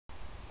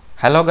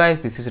Hello guys,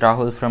 this is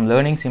Rahul from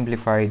Learning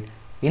Simplified.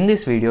 In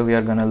this video we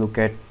are going to look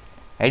at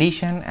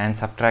addition and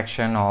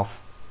subtraction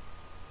of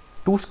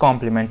 2's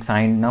complement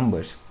signed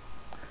numbers.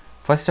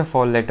 First of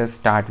all, let us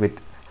start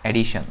with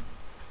addition.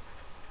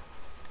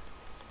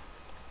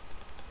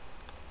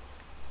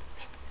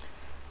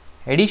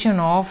 Addition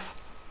of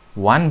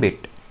 1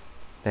 bit,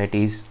 that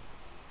is,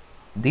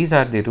 these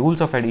are the rules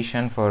of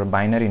addition for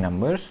binary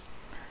numbers.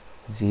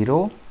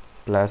 0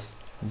 plus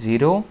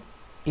 0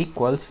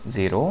 equals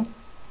 0.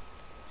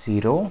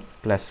 0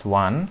 plus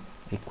 1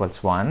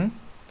 equals 1,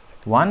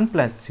 1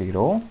 plus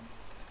 0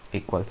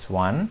 equals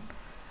 1,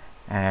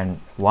 and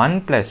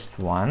 1 plus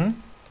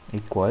 1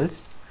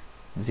 equals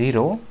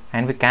 0,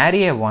 and we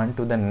carry a 1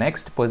 to the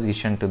next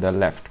position to the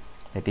left,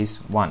 that is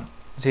 1,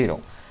 0.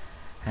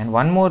 And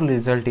one more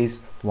result is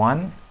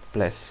 1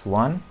 plus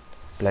 1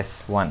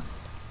 plus 1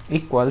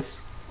 equals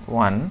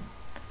 1,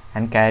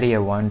 and carry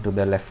a 1 to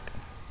the left.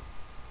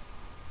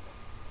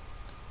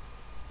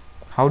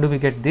 How do we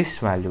get this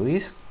value?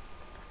 Is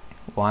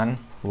 1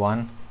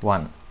 1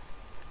 1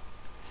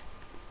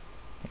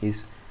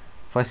 is,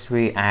 first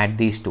we add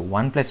these two.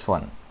 1 plus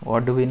 1,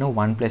 what do we know?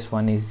 1 plus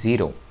 1 is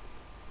 0,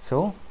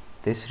 so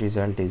this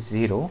result is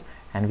 0,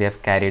 and we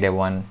have carried a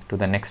 1 to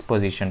the next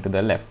position to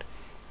the left,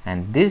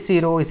 and this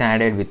 0 is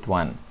added with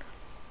 1.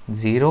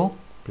 0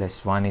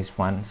 plus 1 is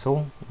 1,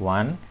 so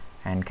 1,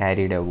 and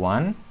carried a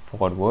 1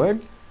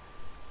 forward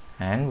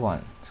and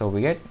 1, so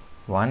we get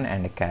 1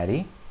 and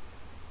carry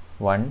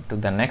 1 to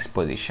the next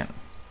position.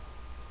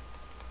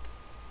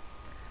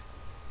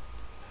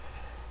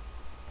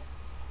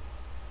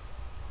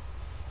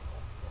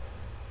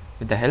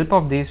 With the help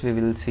of this, we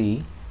will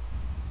see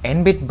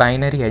n-bit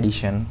binary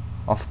addition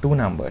of two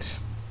numbers.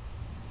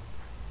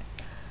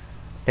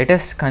 Let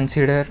us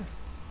consider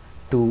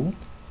 2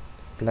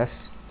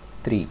 plus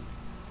 3.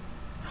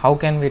 How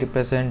can we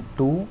represent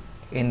 2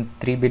 in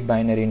 3-bit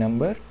binary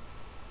number?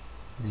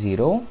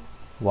 0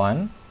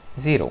 1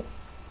 0,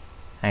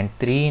 and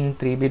 3 in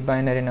 3-bit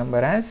binary number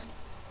as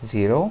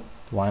 0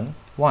 1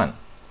 1.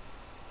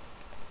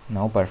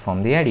 Now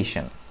perform the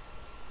addition.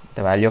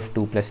 The value of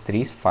 2 plus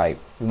 3 is 5.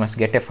 We must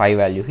get a 5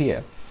 value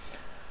here.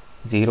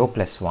 0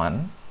 plus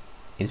 1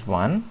 is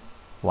 1.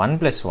 1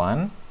 plus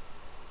 1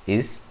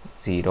 is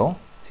 0.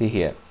 See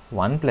here,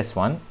 1 plus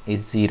 1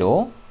 is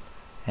 0,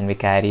 and we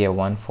carry a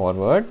 1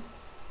 forward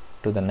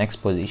to the next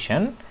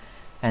position,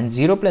 and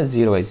 0 plus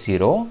 0 is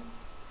 0,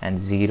 and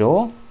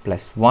 0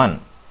 plus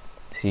 1,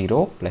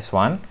 0 plus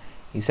 1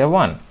 is a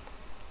 1.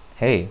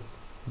 Hey,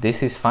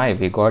 this is 5,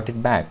 we got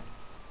it back.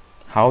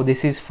 How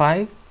this is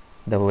 5?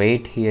 The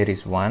weight here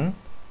is 1,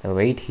 the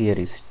weight here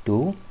is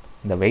 2,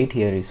 the weight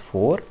here is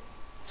 4,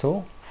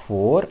 so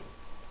 4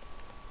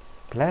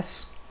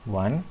 plus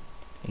 1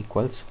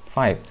 equals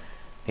 5.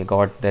 We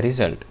got the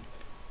result.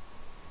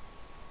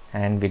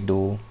 And we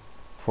do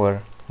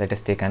for, let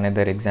us take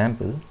another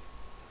example.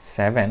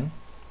 7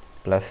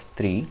 plus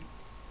 3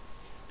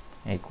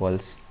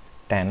 equals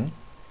 10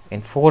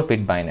 in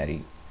 4-bit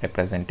binary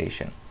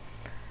representation.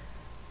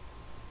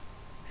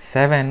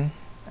 7,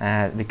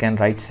 we can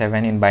write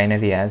 7 in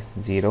binary as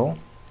 0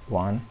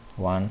 1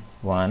 1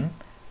 1,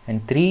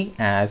 and 3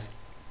 as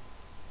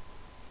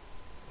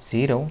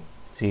 0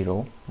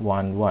 0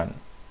 1 1.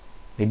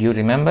 Did you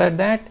remember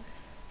that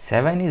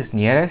 7 is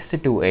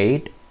nearest to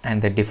 8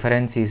 and the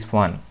difference is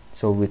 1,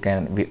 so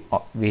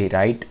we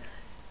write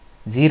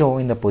 0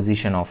 in the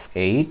position of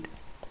 8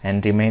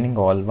 and remaining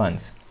all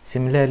ones.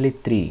 Similarly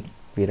 3,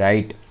 we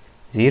write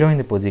 0 in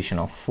the position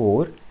of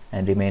 4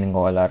 and remaining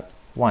all are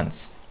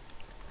ones.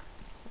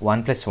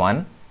 1 plus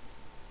 1,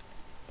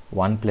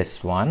 1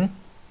 plus 1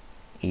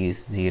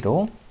 is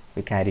 0,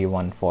 we carry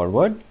 1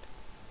 forward.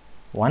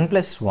 1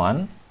 plus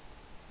 1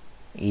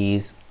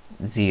 is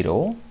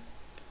 0,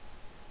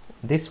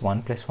 this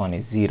 1 plus 1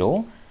 is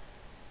 0,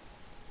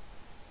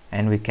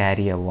 and we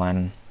carry a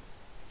 1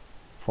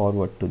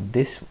 forward to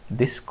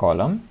this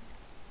column,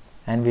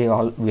 and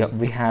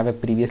we have a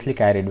previously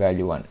carried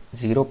value 1.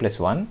 0 plus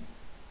 1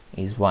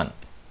 is 1,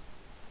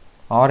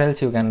 or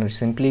else you can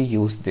simply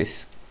use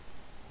this.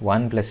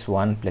 1 plus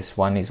 1 plus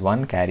 1 is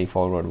 1, carry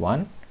forward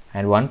 1,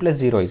 and 1 plus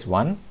 0 is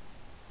 1,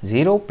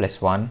 0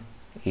 plus 1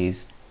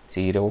 is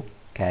 0,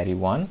 carry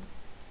 1,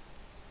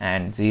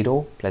 and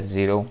 0 plus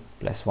 0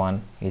 plus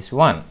 1 is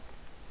 1.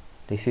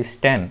 This is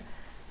 10.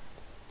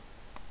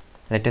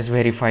 Let us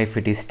verify if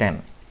it is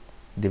 10.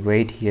 The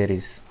weight here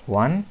is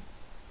 1,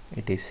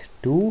 it is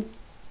 2,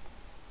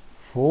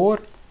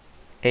 4,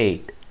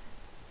 8.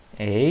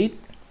 8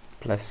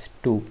 plus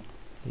 2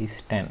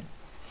 is 10.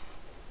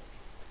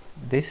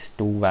 These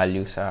two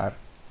values are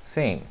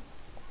same.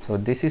 So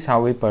this is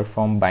how we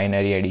perform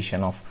binary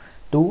addition of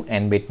two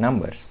n-bit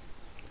numbers.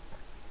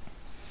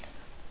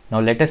 Now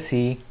let us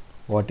see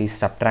what is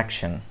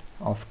subtraction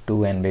of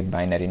two n-bit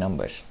binary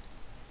numbers.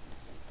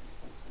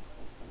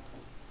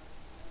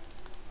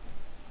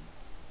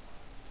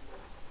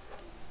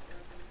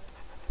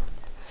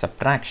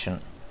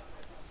 Subtraction.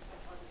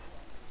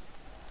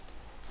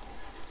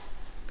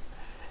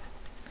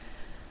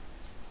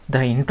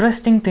 The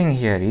interesting thing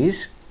here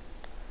is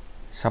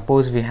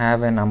Suppose we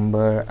have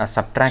a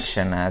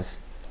subtraction as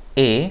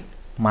a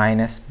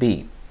minus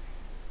b.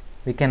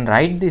 We can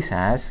write this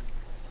as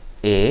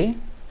a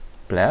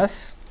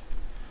plus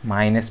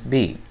minus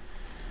b.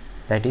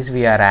 That is,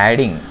 we are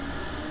adding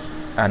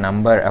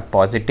a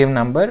positive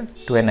number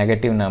to a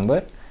negative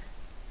number.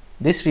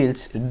 This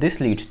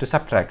leads to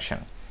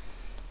subtraction.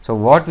 So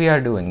what we are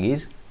doing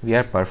is we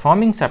are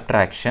performing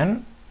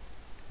subtraction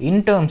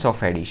in terms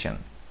of addition.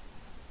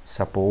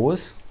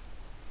 Suppose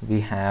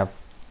we have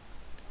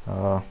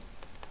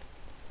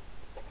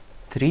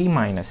 3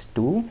 minus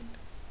 2.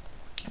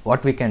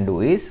 What we can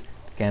do is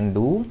can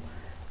do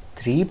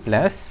 3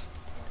 plus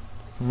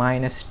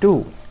minus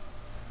 2.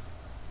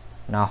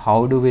 Now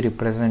how do we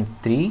represent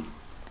 3?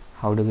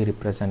 How do we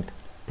represent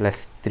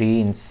plus 3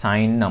 in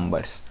signed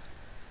numbers?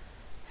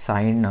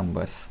 Signed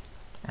numbers,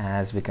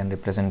 as we can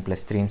represent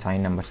plus 3 in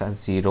signed numbers as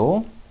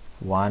 0,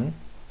 1,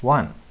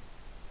 1.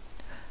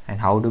 And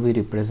how do we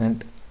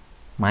represent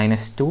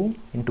minus 2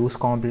 in 2's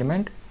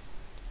complement?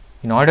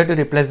 In order to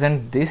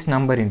represent this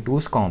number in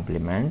 2's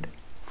complement,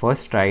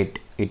 first write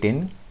it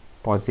in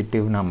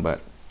positive number,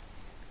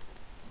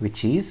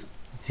 which is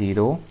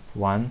 0,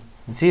 1,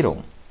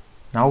 0.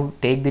 Now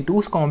take the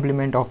 2's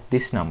complement of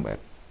this number.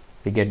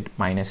 We get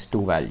minus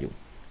 2 value.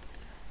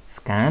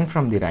 Scan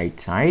from the right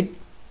side.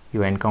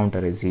 You encounter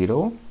a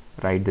 0,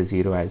 write the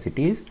 0 as it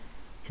is.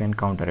 You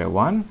encounter a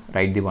 1,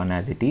 write the 1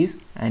 as it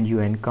is. And you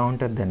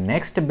encounter the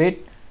next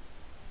bit.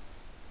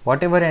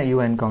 Whatever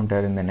you encounter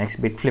in the next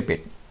bit, flip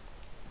it.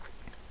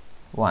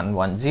 1,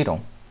 1, 0.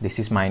 This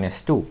is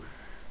minus 2.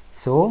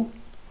 So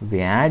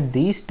we add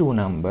these two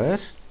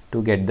numbers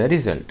to get the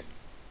result,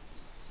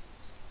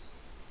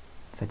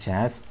 such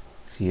as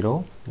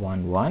 0,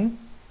 1, 1,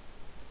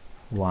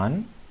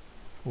 1,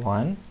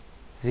 1,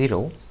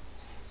 0.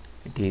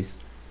 It is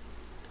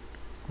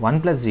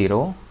 1 plus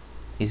 0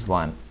 is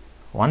 1.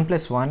 1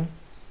 plus 1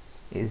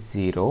 is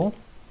 0.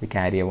 We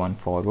carry a 1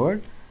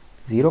 forward.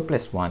 0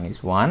 plus 1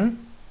 is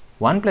 1.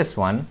 1 plus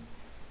 1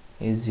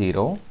 is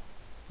 0.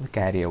 We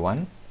carry a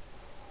 1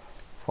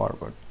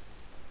 forward.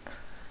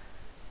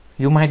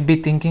 You might be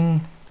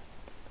thinking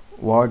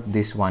what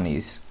this one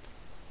is.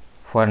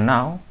 For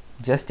now,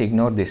 just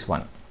ignore this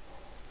one.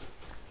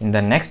 In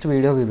the next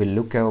video, we will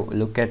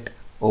look at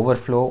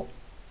overflow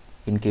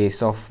in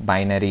case of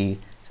binary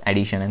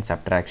addition and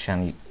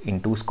subtraction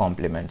in 2's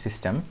complement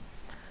system.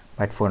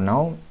 But for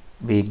now,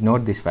 we ignore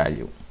this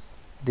value.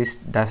 This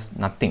does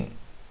nothing.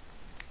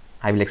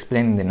 I will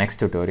explain in the next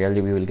tutorial.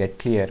 We will get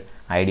clear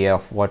idea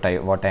of what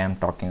I am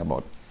talking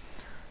about.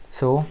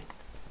 So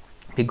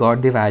we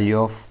got the value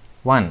of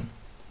 1.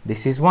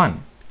 This is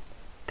 1.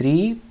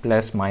 3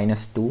 plus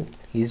minus 2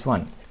 is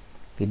 1.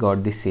 We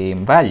got the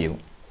same value.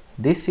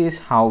 This is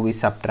how we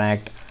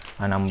subtract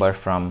a number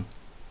from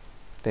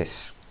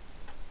this.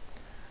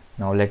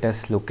 Now let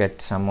us look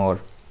at some more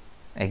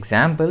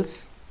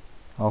examples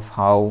of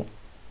how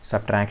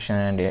subtraction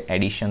and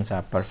additions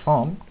are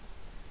performed.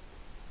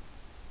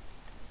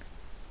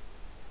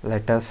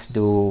 Let us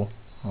do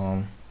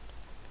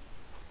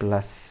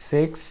plus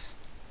 6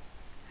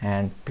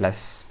 and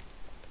plus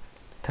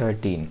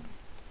 13,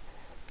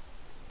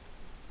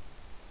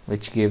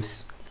 which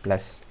gives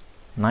plus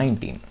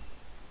 19.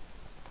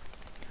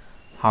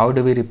 How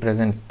do we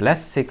represent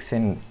plus 6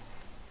 in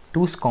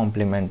 2's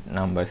complement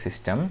number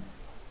system?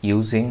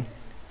 Using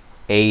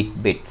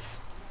 8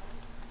 bits.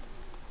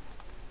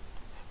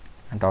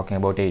 I'm talking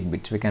about 8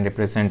 bits. We can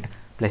represent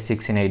plus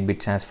 6 in 8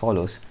 bits as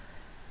follows: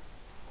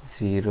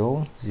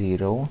 0,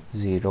 0,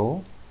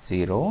 0,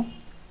 0,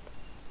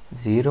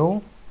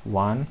 0,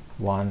 1,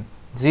 1,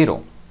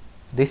 0.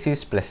 This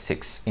is plus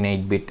 6 in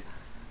 8-bit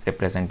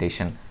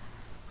representation.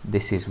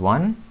 This is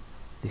 1,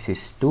 this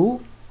is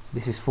 2,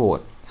 this is 4.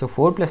 So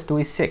 4 plus 2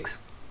 is 6.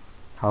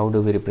 How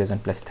do we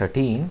represent plus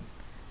 13?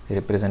 We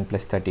represent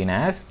plus 13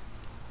 as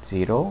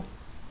 0,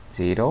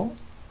 0,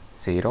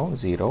 0,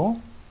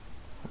 0,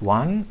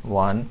 1,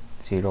 1,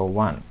 0,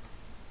 1.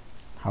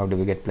 How do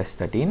we get plus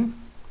 13?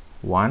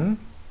 1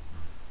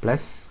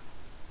 plus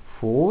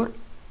 4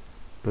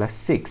 plus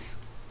 6.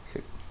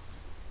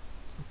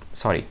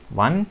 Sorry,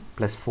 1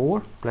 plus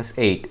 4 plus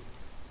 8.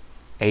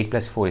 8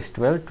 plus 4 is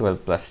 12.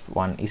 12 plus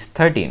 1 is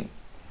 13.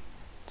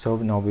 So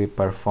now we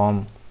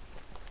perform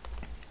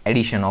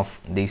addition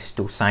of these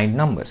two signed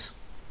numbers: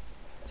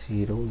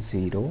 0,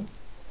 0,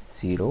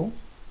 0,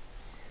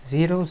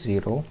 0,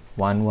 0,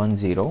 1, 1,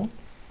 0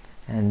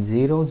 and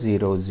 0,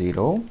 0,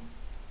 0,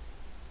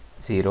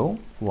 0,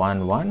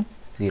 1, 1,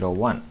 0,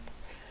 1.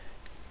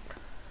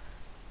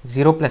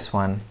 0 plus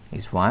 1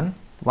 is 1,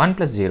 1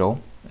 plus 0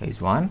 is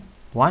 1,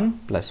 1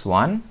 plus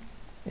 1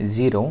 is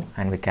 0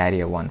 and we carry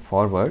a 1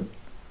 forward.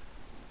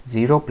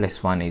 0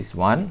 plus 1 is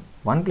 1,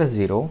 1 plus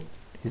 0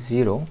 is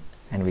 0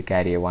 and we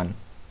carry a 1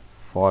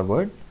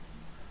 forward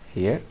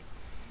here.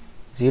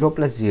 0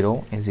 plus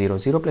 0 is 0,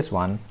 0 plus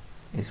 1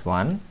 is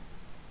 1,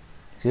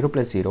 0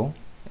 plus 0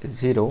 is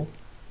 0,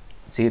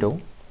 0,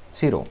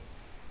 0.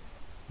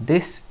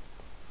 This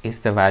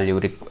is the value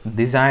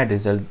desired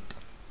result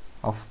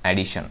of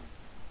addition.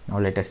 Now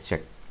let us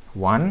check.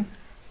 1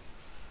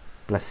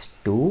 plus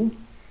 2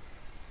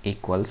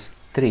 equals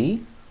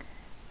 3.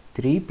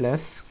 3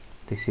 plus,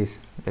 this is,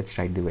 let's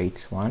write the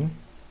weights, 1,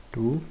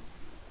 2,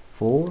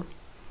 4,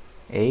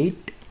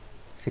 8,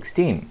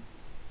 16.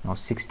 Now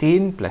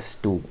 16 plus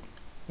 2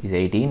 is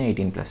 18,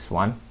 18 plus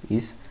 1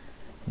 is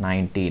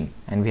 19,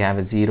 and we have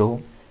a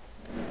 0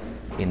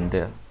 in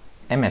the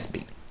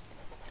MSB.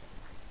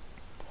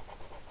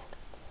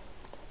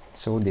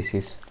 So this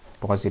is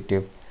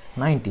positive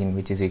 19,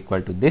 which is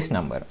equal to this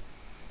number.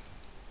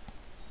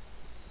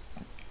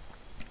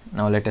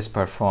 Now let us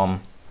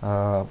perform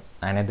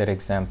another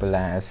example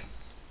as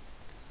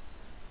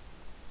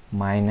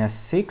minus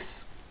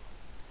 6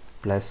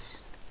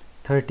 plus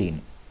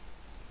 13.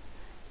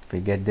 We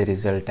get the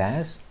result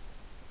as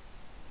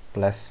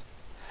plus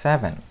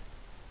 7.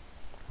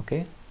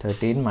 Okay,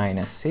 13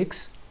 minus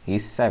 6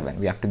 is 7.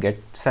 We have to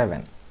get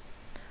 7.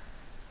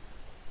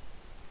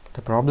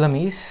 The problem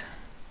is,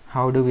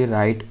 how do we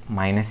write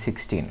minus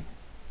 16?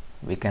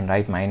 We can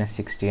write minus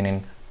 16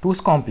 in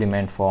 2's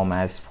complement form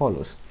as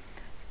follows.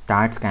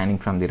 Start scanning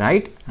from the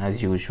right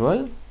as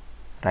usual.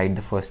 Write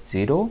the first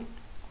 0,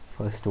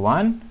 first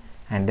 1,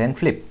 and then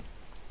flip.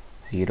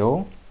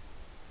 0,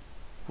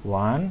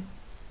 1,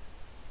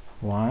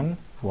 1,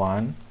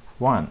 1,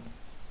 1.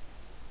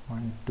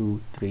 1,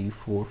 2, 3,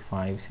 4,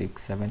 5,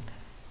 6, 7,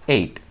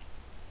 8.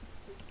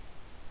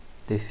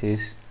 This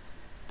is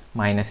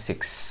minus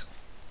 6.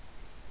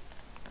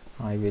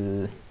 I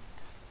will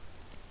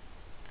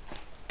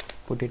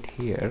put it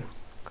here.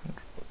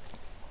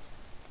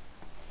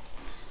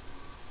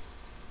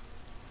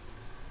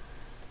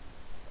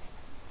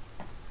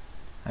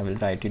 I will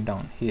write it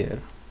down here.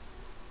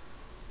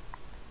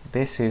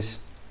 This is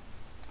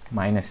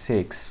minus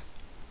 6.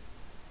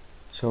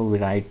 So we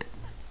write,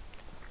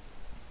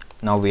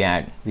 now we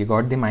add, we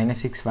got the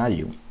minus 6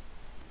 value.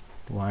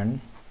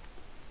 1,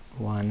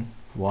 1,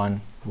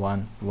 1,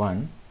 1,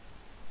 1,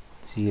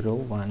 0,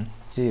 1,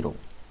 0.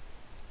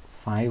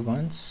 5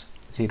 ones,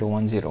 0,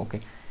 1, 0. Okay.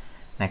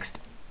 Next,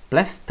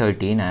 plus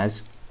 13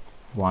 as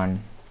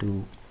 1,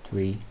 2,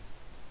 3,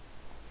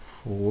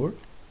 4,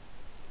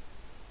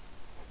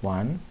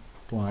 1,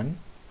 1,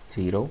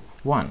 0,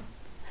 1.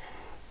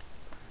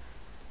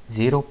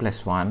 0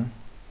 plus 1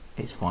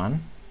 is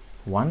 1.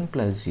 1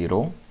 plus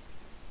 0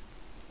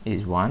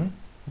 is 1.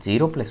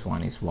 0 plus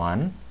 1 is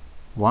 1.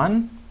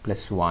 1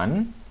 plus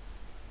 1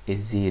 is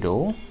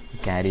 0.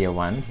 Carry a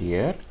 1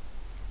 here.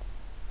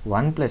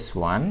 1 plus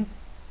 1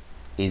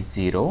 is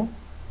 0.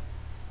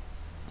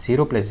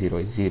 0 plus 0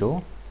 is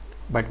 0,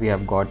 but we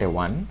have got a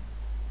 1.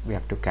 We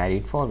have to carry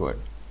it forward.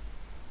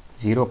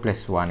 0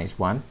 plus 1 is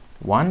 1.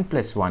 1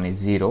 plus 1 is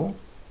 0.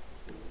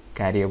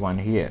 Carry a 1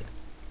 here.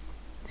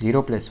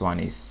 0 plus 1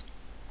 is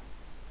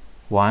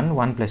 1.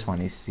 1 plus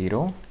 1 is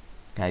 0.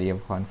 Carry a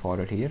 1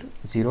 forward here.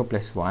 0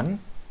 plus 1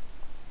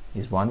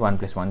 is 1. 1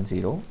 plus 1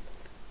 0.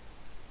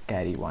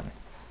 Carry 1.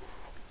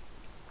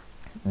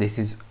 This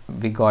is,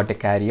 we got a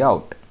carry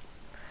out.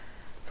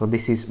 So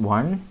this is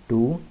 1,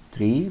 2,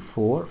 3,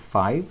 4,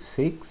 5,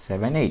 6,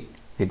 7, 8.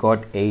 We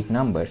got 8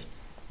 numbers,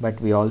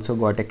 but we also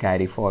got a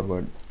carry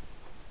forward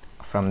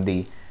from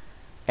the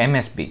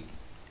MSB.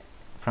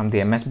 From the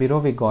MSB row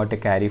we got a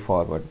carry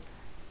forward.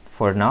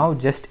 For now,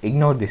 just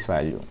ignore this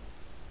value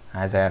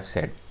as I have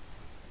said.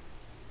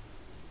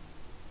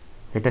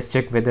 Let us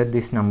check whether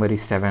this number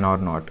is 7 or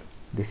not.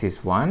 This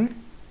is 1,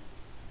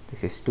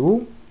 this is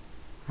 2,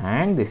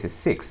 and this is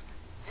 6.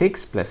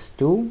 6 plus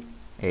 2,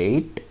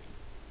 8.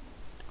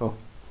 Oh,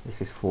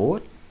 this is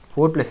 4.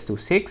 4 plus 2,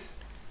 6,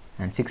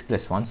 and 6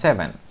 plus 1,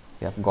 7.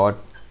 We have got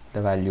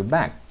the value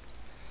back.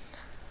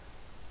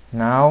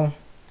 Now,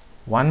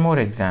 one more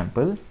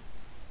example.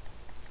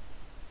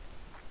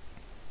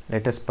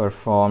 Let us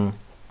perform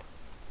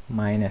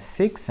minus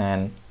 6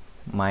 and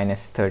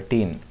minus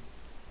 13,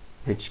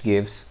 which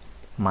gives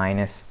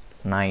minus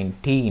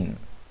 19.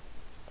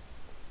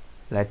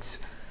 Let's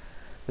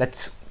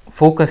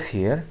focus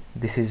here.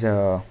 This is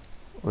a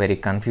very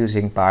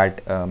confusing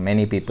part.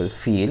 Many people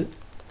feel.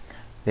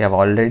 We have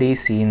already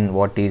seen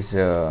what is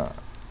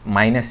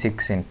minus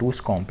 6 in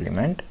 2's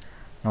complement.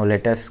 Now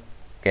let us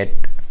get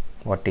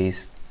what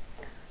is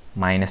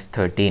minus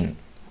 13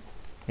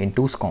 in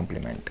 2's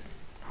complement.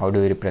 How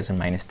do we represent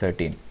minus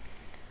 13?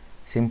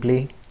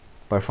 Simply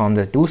perform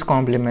the 2's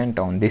complement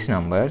on this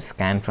number.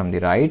 Scan from the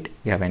right.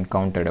 We have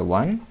encountered a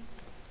 1.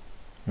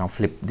 Now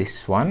flip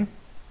this one.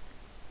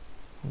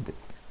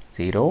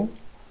 0,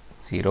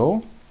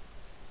 0,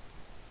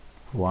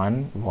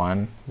 1,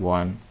 1,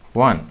 1,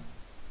 1.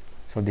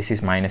 So this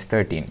is minus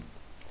 13.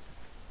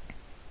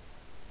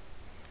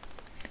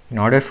 In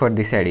order for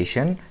this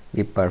addition,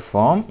 we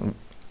perform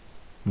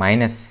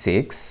minus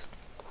 6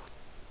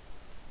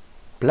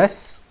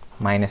 plus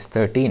minus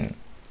 13.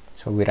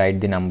 So we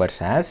write the numbers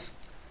as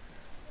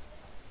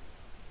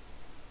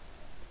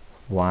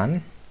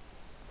 1,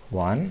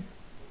 1,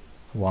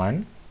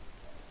 1,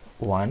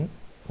 1,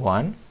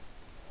 1,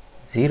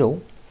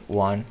 0,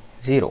 1,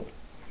 0,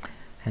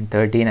 and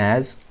 13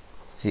 as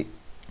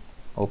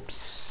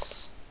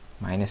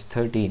minus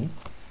 13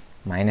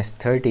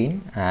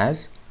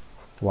 as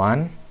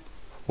 1,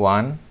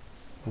 1,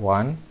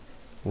 1,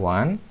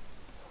 1,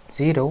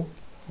 0,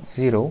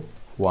 0,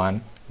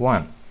 1,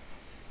 1.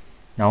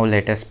 Now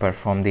let us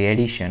perform the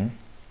addition.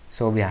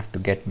 So we have to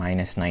get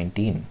minus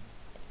 19.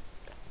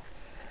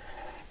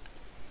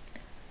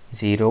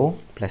 0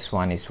 plus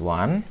 1 is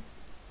 1.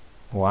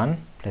 1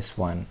 plus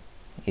 1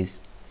 is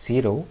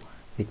 0.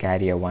 We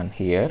carry a 1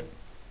 here.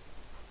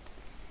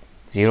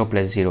 0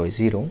 plus 0 is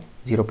 0.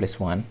 0 plus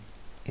 1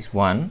 is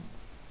 1.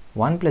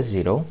 1 plus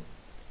 0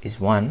 is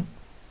 1.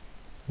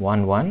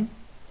 1, 1,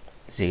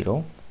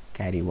 0.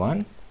 Carry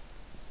 1.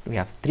 We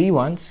have 3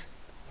 1s.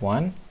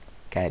 1.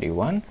 Carry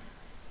 1.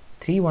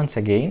 3 1s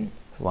again.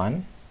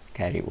 1.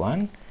 Carry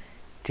 1.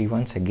 3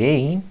 1s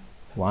again.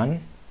 1.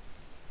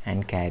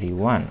 And carry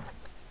 1.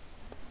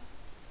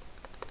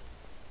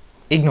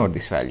 Ignore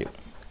this value.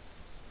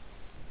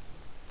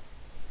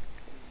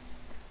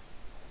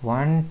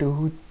 1,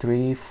 2,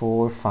 3,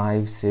 4,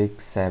 5,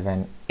 6,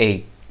 7,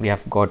 8. We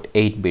have got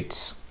 8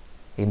 bits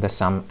in the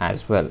sum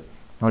as well.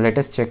 Now let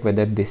us check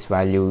whether this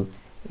value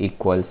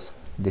equals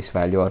this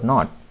value or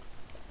not.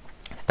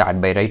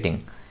 Start by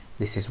writing.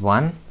 This is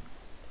 1,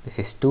 this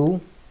is 2,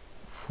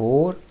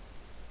 4,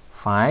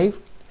 5,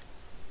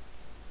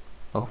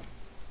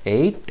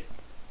 8,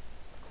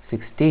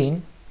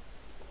 16,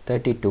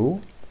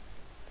 32,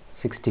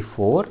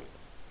 64,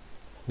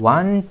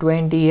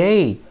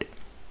 128.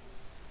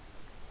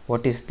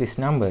 What is this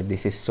number?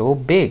 This is so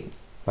big,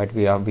 but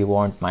we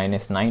want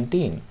minus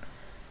 19.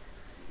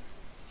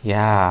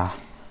 Yeah,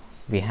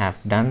 we have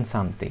done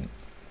something.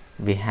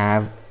 We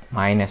have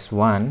minus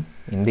 1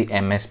 in the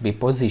MSB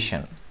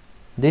position.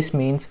 This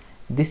means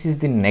this is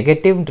the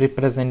negative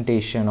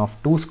representation of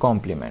 2's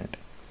complement,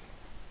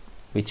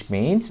 which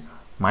means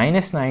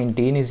minus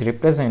 19 is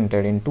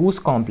represented in 2's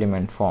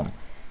complement form.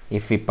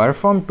 If we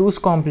perform 2's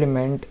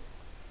complement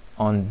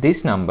on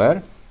this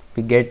number,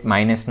 we get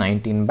minus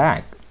 19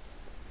 back.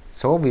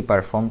 So we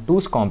perform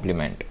 2's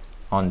complement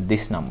on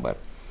this number.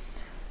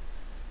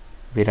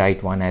 We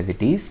write 1 as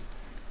it is.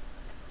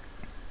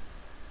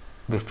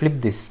 We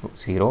flip this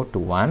 0 to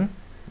 1.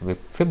 We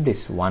flip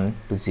this 1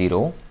 to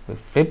 0. We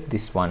flip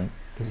this 1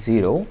 to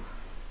 0.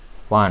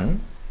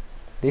 1.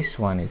 This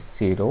one is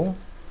 0,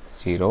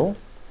 0,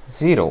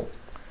 0.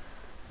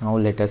 Now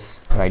let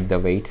us write the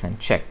weights and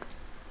check.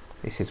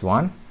 This is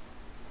 1,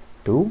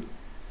 2,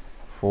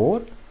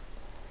 4,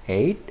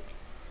 8,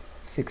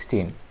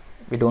 16.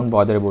 We don't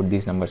bother about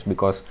these numbers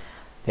because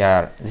they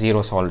are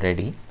zeros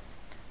already.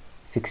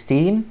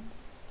 16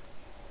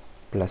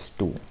 plus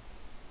 2,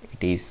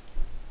 it is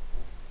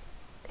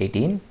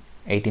 18.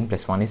 18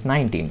 plus 1 is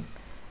 19.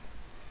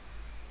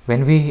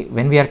 When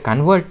we are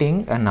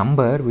converting a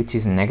number which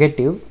is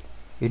negative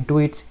into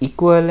its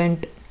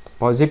equivalent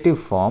positive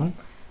form,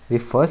 we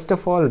first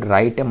of all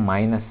write a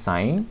minus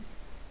sign,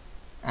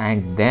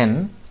 and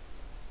then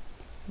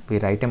we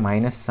write a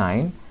minus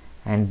sign,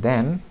 and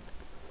then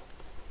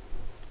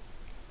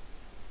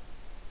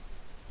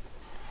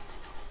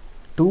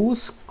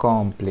 2's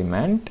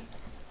complement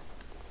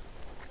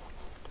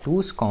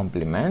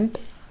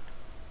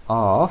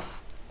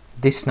of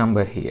this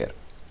number here,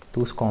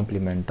 2's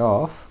complement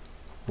of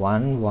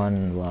 1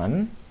 1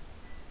 1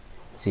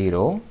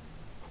 0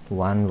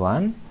 1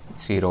 1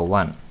 0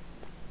 1.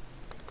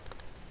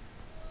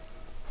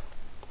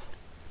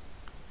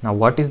 Now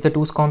what is the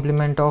 2's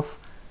complement of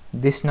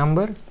this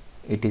number?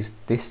 It is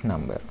this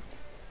number.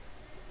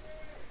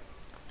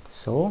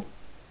 So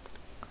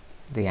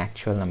the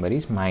actual number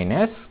is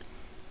minus,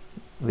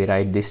 we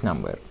write this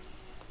number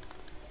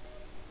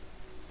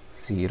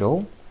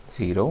 0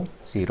 0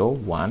 0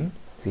 1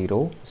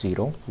 0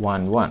 0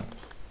 1 1.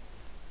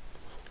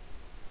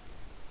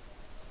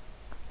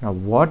 Now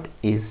what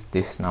is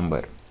this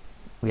number?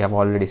 We have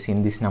already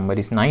seen this number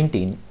is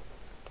 19.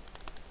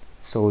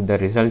 So the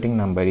resulting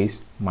number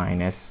is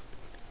minus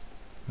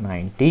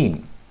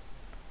 19.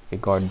 We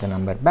got the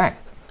number back.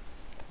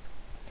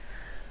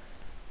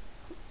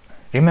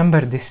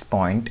 Remember this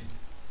point.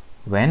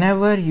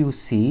 Whenever you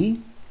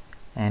see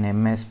an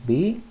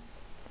MSB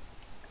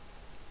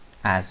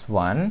as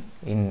 1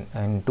 in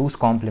 2's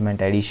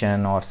complement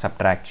addition or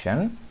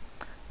subtraction,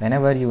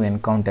 whenever you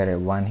encounter a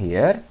 1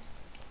 here,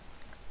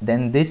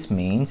 then this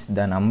means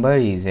the number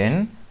is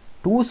in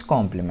 2's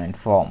complement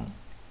form.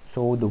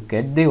 So to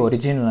get the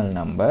original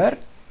number,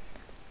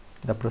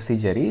 the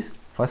procedure is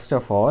first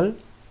of all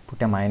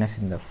put a minus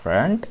in the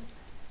front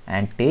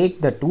and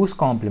take the 2's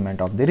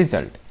complement of the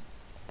result,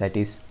 that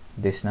is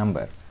this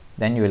number.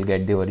 Then you will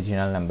get the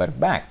original number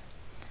back.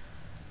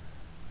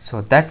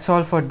 So that's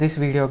all for this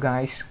video,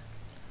 guys.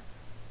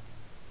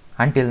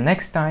 Until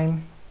next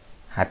time,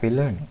 happy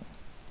learning.